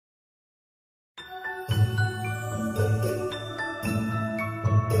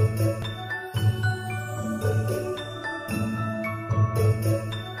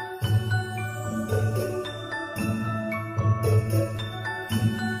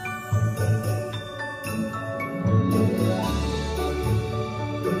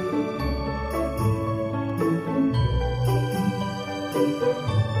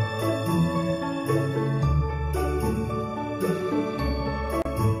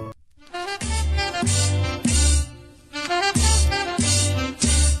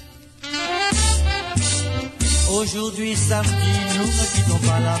Aujourd'hui samedi, nous ne quittons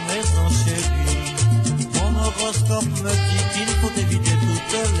pas la maison chérie. Mon horoscope me dit qu'il faut éviter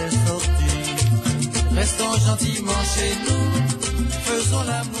toutes les sorties. Restons gentiment chez nous, faisons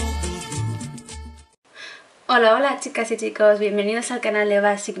l'amour doudou. Hola, hola chicas y chicos, bienvenidos al canal de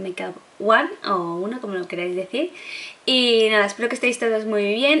Basic Makeup One o Uno, como lo queráis decir. Y nada, espero que estéis todos muy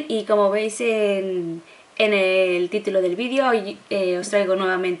bien y como veis en el título del vídeo, hoy os traigo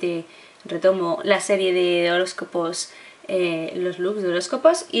nuevamente, retomo la serie de horóscopos, los looks de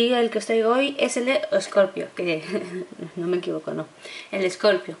horóscopos, y el que os traigo hoy es el de Escorpio, que no me equivoco, no, el de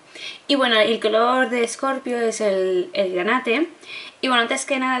Escorpio. Y bueno, el color de Escorpio es el granate. Y bueno, antes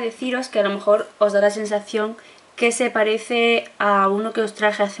que nada deciros que a lo mejor os da la sensación que se parece a uno que os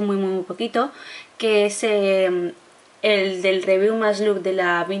traje hace muy poquito, que es el del review más look de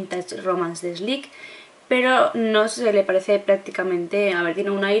la Vintage Romance de Sleek, pero no se le parece prácticamente, a ver,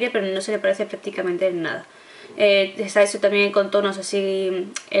 tiene un aire, pero no se le parece prácticamente en nada. Está eso también con tonos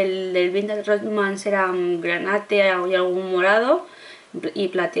así, el del Vintage Romance era granate y algún morado y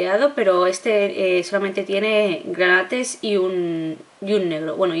plateado, pero este solamente tiene granates y un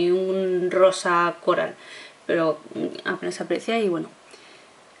negro, bueno, y un rosa coral, pero apenas se aprecia. Y bueno,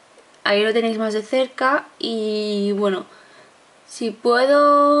 ahí lo tenéis más de cerca. Y bueno, si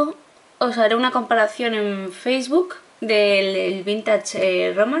puedo os haré una comparación en Facebook del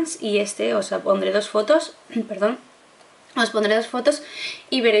Vintage Romance y este. Os pondré dos fotos, perdón, os pondré dos fotos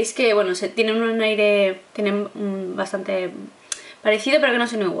y veréis que bueno, tienen un aire, tienen bastante parecido, pero que no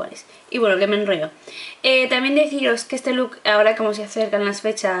son iguales. Y bueno, que me enrollo. También deciros que este look, ahora como se acercan las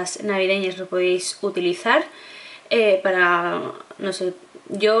fechas navideñas, lo podéis utilizar para, no sé,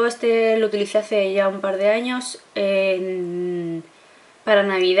 yo este lo utilicé hace ya un par de años para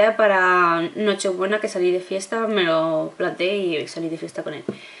Navidad, para Nochebuena, que salí de fiesta, me lo planté y salí de fiesta con él.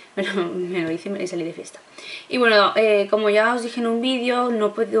 Me lo hice y salí de fiesta. Y bueno, como ya os dije en un vídeo,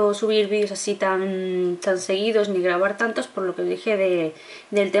 no puedo subir vídeos así tan seguidos ni grabar tantos, por lo que os dije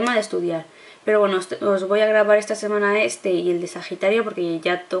del tema de estudiar. Pero bueno, os voy a grabar esta semana este y el de Sagitario, porque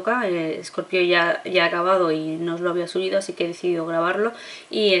ya toca. Escorpio ya ha acabado y no os lo había subido, así que he decidido grabarlo.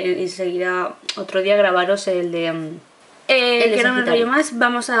 Y enseguida otro día grabaros el de que no me enrollo más.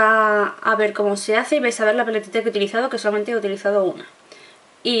 Vamos a ver cómo se hace y vais a ver la paletita que he utilizado, que solamente he utilizado una.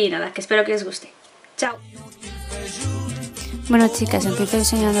 Y nada, que espero que os guste. ¡Chao! Bueno chicas, empiezo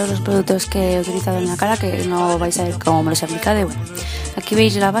enseñando los productos que he utilizado en la cara, que no vais a ver cómo me los he aplicado. Y bueno, aquí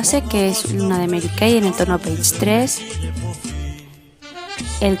veis la base, que es una de Mary Kay en el tono Beige 3.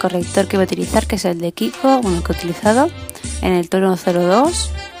 El corrector que voy a utilizar, que es el de Kiko, bueno, que he utilizado en el tono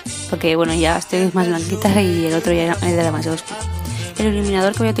 02, porque bueno, ya estoy más blanquita y el otro ya era más oscuro. El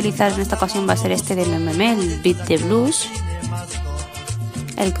iluminador que voy a utilizar en esta ocasión va a ser este de MeMeMe, el Beige de Blues.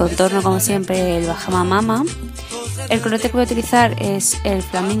 El contorno, como siempre, el Bahama Mama. El color que voy a utilizar es el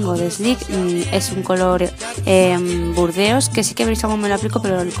Flamingo de Sleek. Es un color burdeos, que sí que veréis cómo me lo aplico,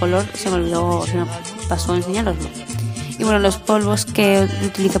 pero el color se me olvidó, se me pasó a enseñaroslo. Y bueno, los polvos que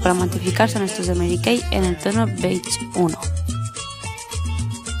utilizo para matificar son estos de Mary Kay en el tono Beige 1.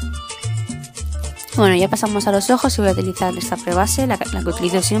 Bueno, ya pasamos a los ojos y voy a utilizar esta prebase, la que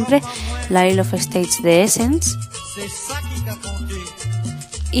utilizo siempre, la Isle of States de Essence.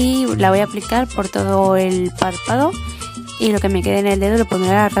 Y la voy a aplicar por todo el párpado, y lo que me quede en el dedo lo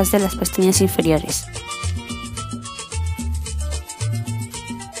pondré a ras de las pestañas inferiores.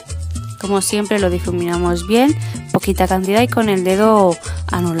 Como siempre lo difuminamos bien, poquita cantidad, y con el dedo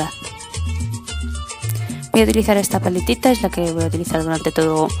anular. Voy a utilizar esta paletita, es la que voy a utilizar durante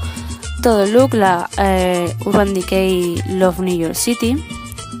todo el look, la Urban Decay Love New York City,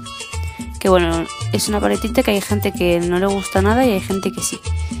 que bueno, es una paletita que hay gente que no le gusta nada y hay gente que sí.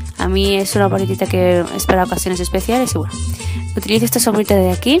 A mí es una paletita que es para ocasiones especiales. Y bueno, utilizo esta sombrita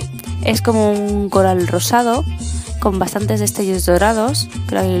de aquí, es como un coral rosado con bastantes destellos dorados,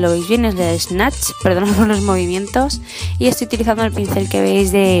 creo que lo veis bien, es de Snatch, perdonad por los movimientos. Y estoy utilizando el pincel que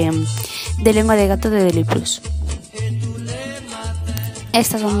veis de lengua de gato de Deli Plus.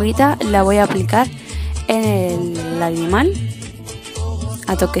 Esta sombrita la voy a aplicar en el lagrimal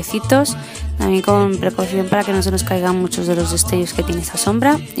a toquecitos, también con precaución para que no se nos caigan muchos de los destellos que tiene esta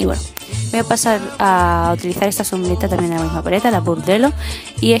sombra. Y bueno, voy a pasar a utilizar esta sombrita también de la misma paleta, la Burdelo,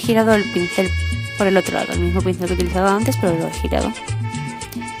 y he girado el pincel por el otro lado, el mismo pincel que he utilizado antes, pero lo he girado.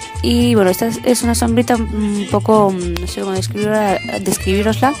 Y bueno, esta es una sombrita un poco, no sé cómo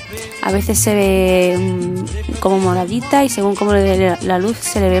describirosla. A veces se ve como moradita y según como le dé la luz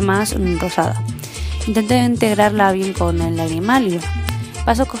se le ve más rosada. Intento integrarla bien con el lagrimal y bueno,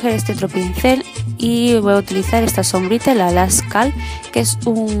 paso a coger este otro pincel y voy a utilizar esta sombrita, la Lash Cal, que es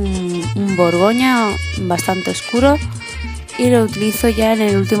un borgoña bastante oscuro, y lo utilizo ya en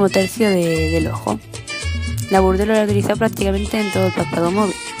el último tercio del ojo. La burdelo la he utilizado prácticamente en todo el párpado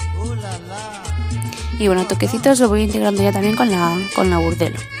móvil. Y bueno, toquecitos lo voy integrando ya también con la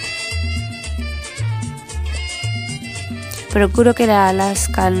burdelo. Procuro que la Lash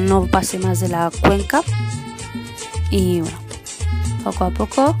Cal no pase más de la cuenca. Y bueno, poco a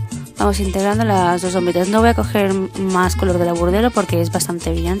poco vamos integrando las dos sombritas. No voy a coger más color de la burdelo porque es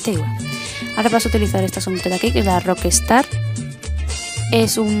bastante brillante. Y bueno, ahora paso a utilizar esta sombrita de aquí, que es la Rockstar.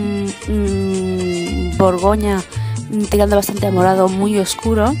 Es un borgoña tirando bastante a morado, muy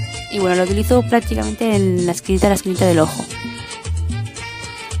oscuro. Y bueno, lo utilizo prácticamente en la esquinita del ojo.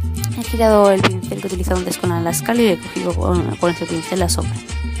 He girado el pincel que he utilizado antes con la Lash Cal y le he cogido con ese pincel la sombra.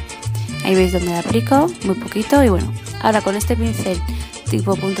 Ahí veis donde la aplico, muy poquito. Y bueno, ahora con este pincel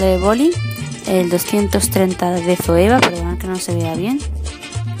tipo punta de boli, el 230 de Zoeva, perdonad que no se vea bien.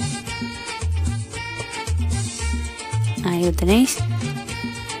 Ahí lo tenéis.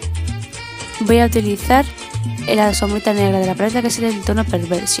 Voy a utilizar la sombrita negra de la paleta, que es el tono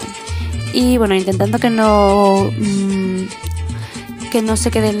Perversion. Y bueno, intentando que no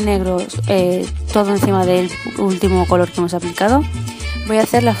se quede el negro todo encima del último color que hemos aplicado, voy a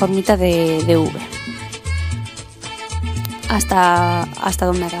hacer la formita de V hasta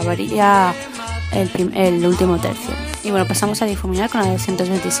donde acabaría el último tercio. Y bueno, pasamos a difuminar con la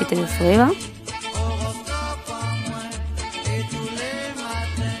 227 de Zoeva.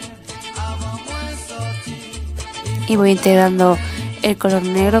 Y voy integrando el color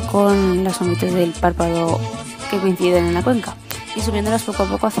negro con las sombritas del párpado que coinciden en la cuenca y subiéndolas poco a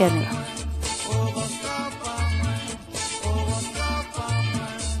poco hacia arriba.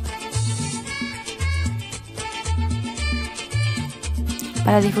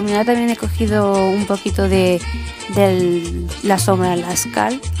 Para difuminar también he cogido un poquito de la sombra Lash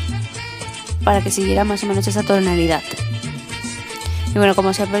Cal para que siguiera más o menos esa tonalidad. Y bueno,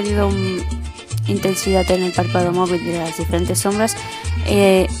 como se ha perdido intensidad en el párpado móvil de las diferentes sombras,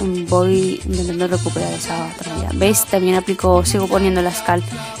 voy intentando recuperar esa tonalidad. ¿Veis? También sigo poniendo Lash Cal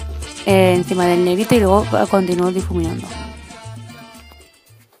encima del negrito y luego continúo difuminando.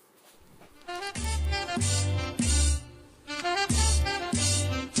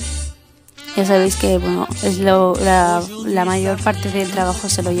 Ya sabéis que bueno, es la mayor parte del trabajo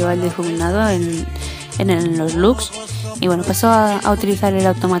se lo lleva el difuminado en los looks. Y bueno, paso a utilizar el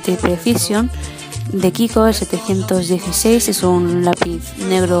Automatic Precision de Kiko, el 716. Es un lápiz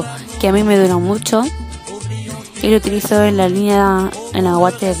negro que a mí me dura mucho y lo utilizo en la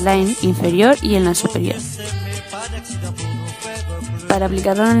waterline inferior y en la superior. Para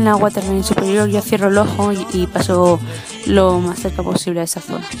aplicarlo en la waterline superior yo cierro el ojo y paso lo más cerca posible a esa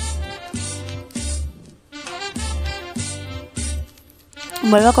zona.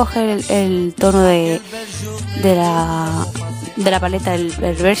 Vuelvo a coger el tono de la paleta, el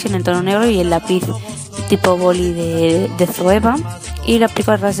Perversion, el tono negro, y el lápiz tipo boli de Zoeva, y lo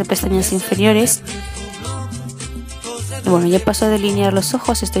aplico a ras de pestañas inferiores. Bueno, ya paso a delinear los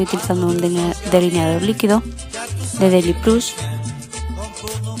ojos. Estoy utilizando un delineador líquido de Deli Plus.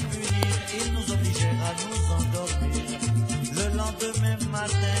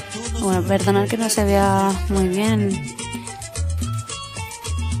 Bueno, perdonad que no se vea muy bien.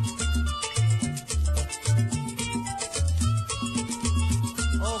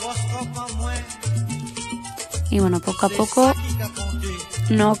 Y bueno, poco a poco,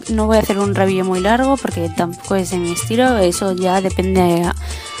 no voy a hacer un rabillo muy largo porque tampoco es de mi estilo. Eso ya depende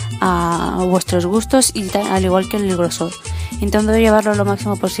a vuestros gustos, y al igual que el grosor. Intento llevarlo lo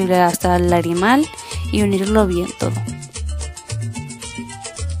máximo posible hasta el lagrimal y unirlo bien todo.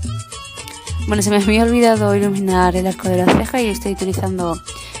 Bueno, se me había olvidado iluminar el arco de la ceja y estoy utilizando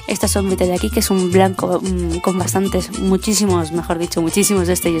esta sombrita de aquí, que es un blanco con muchísimos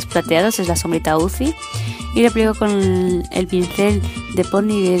destellos plateados. Es la sombrita Uzi, y la aplico con el pincel de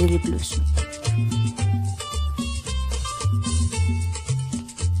Pony de Deli Plus.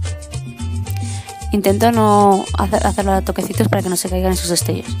 Intento no hacerlo a toquecitos para que no se caigan esos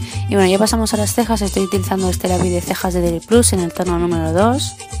destellos. Y bueno, ya pasamos a las cejas. Estoy utilizando este lápiz de cejas de Deli Plus en el tono número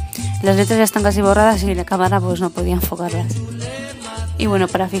 2. Las letras ya están casi borradas y la cámara pues no podía enfocarlas. Y bueno,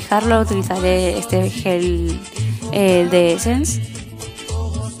 para fijarlo utilizaré este gel de Essence.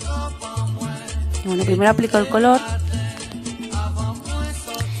 Y bueno, primero aplico el color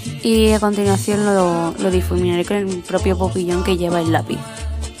y a continuación lo difuminaré con el propio popillón que lleva el lápiz.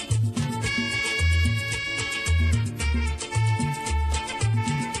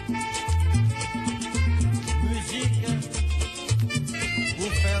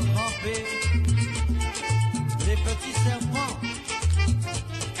 faire ramper les petits serpents.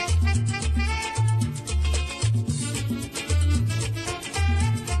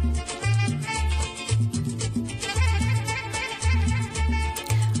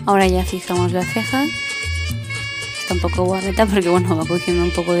 Ahora ya fijamos la ceja. Está un poco guarreta porque bueno, va cogiendo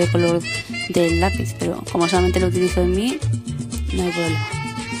un poco de color del lápiz, pero como solamente lo utilizo en mí, no hay problema.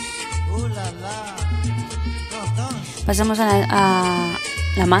 Pasamos a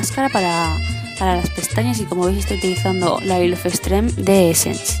la máscara para las pestañas y como veis estoy utilizando la Oil of Extreme de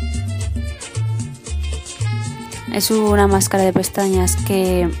Essence. Es una máscara de pestañas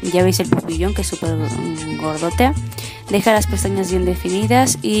que ya veis el pupillón, que es súper gordote. Deja las pestañas bien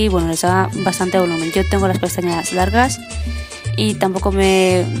definidas y bueno, les da bastante volumen. Yo tengo las pestañas largas y tampoco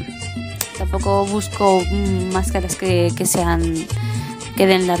busco máscaras que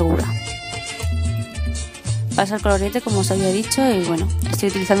den largura. Paso al colorete como os había dicho y bueno, estoy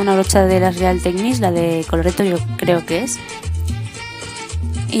utilizando una brocha de las Real Techniques, la de coloreto yo creo que es.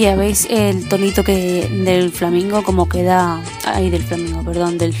 Y ya veis el tonito del flamingo como queda,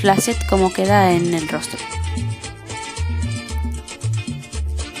 del flaccet como queda en el rostro.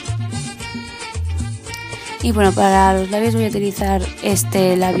 Y bueno, para los labios voy a utilizar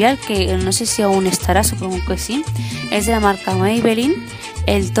este labial que no sé si aún estará, supongo que sí. Es de la marca Maybelline,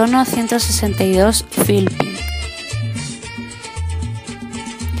 el tono 162 Feel Pink.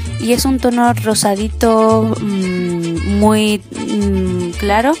 Y es un tono rosadito muy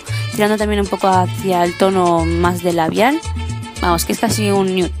claro, tirando también un poco hacia el tono más de labial. Vamos, que es casi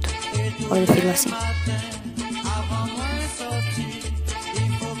un nude, por decirlo así.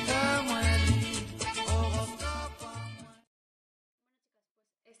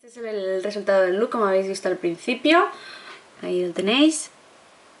 Este es el resultado del look, como habéis visto al principio. Ahí lo tenéis.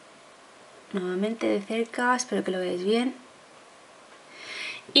 Nuevamente de cerca, espero que lo veáis bien.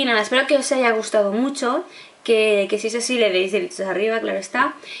 Y nada, espero que os haya gustado mucho, que si es así le deis deditos arriba, claro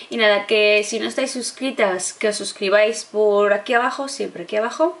está. Y nada, que si no estáis suscritas, que os suscribáis por aquí abajo, siempre aquí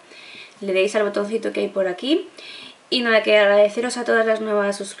abajo. Le deis al botoncito que hay por aquí. Y nada, que agradeceros a todas las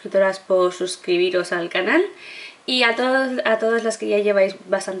nuevas suscriptoras por suscribiros al canal. Y a todas las que ya lleváis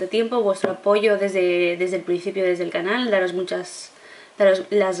bastante tiempo, vuestro apoyo desde el principio, desde el canal, daros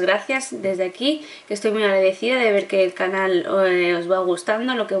las gracias desde aquí, que estoy muy agradecida de ver que el canal os va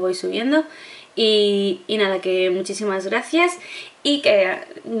gustando lo que voy subiendo y nada, que muchísimas gracias y que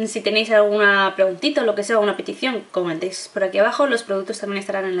si tenéis alguna preguntita o lo que sea, una petición, comentéis por aquí abajo, los productos también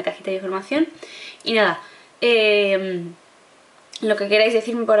estarán en la cajita de información y nada, lo que queráis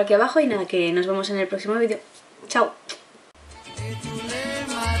decirme por aquí abajo y nada, que nos vemos en el próximo vídeo. Chao.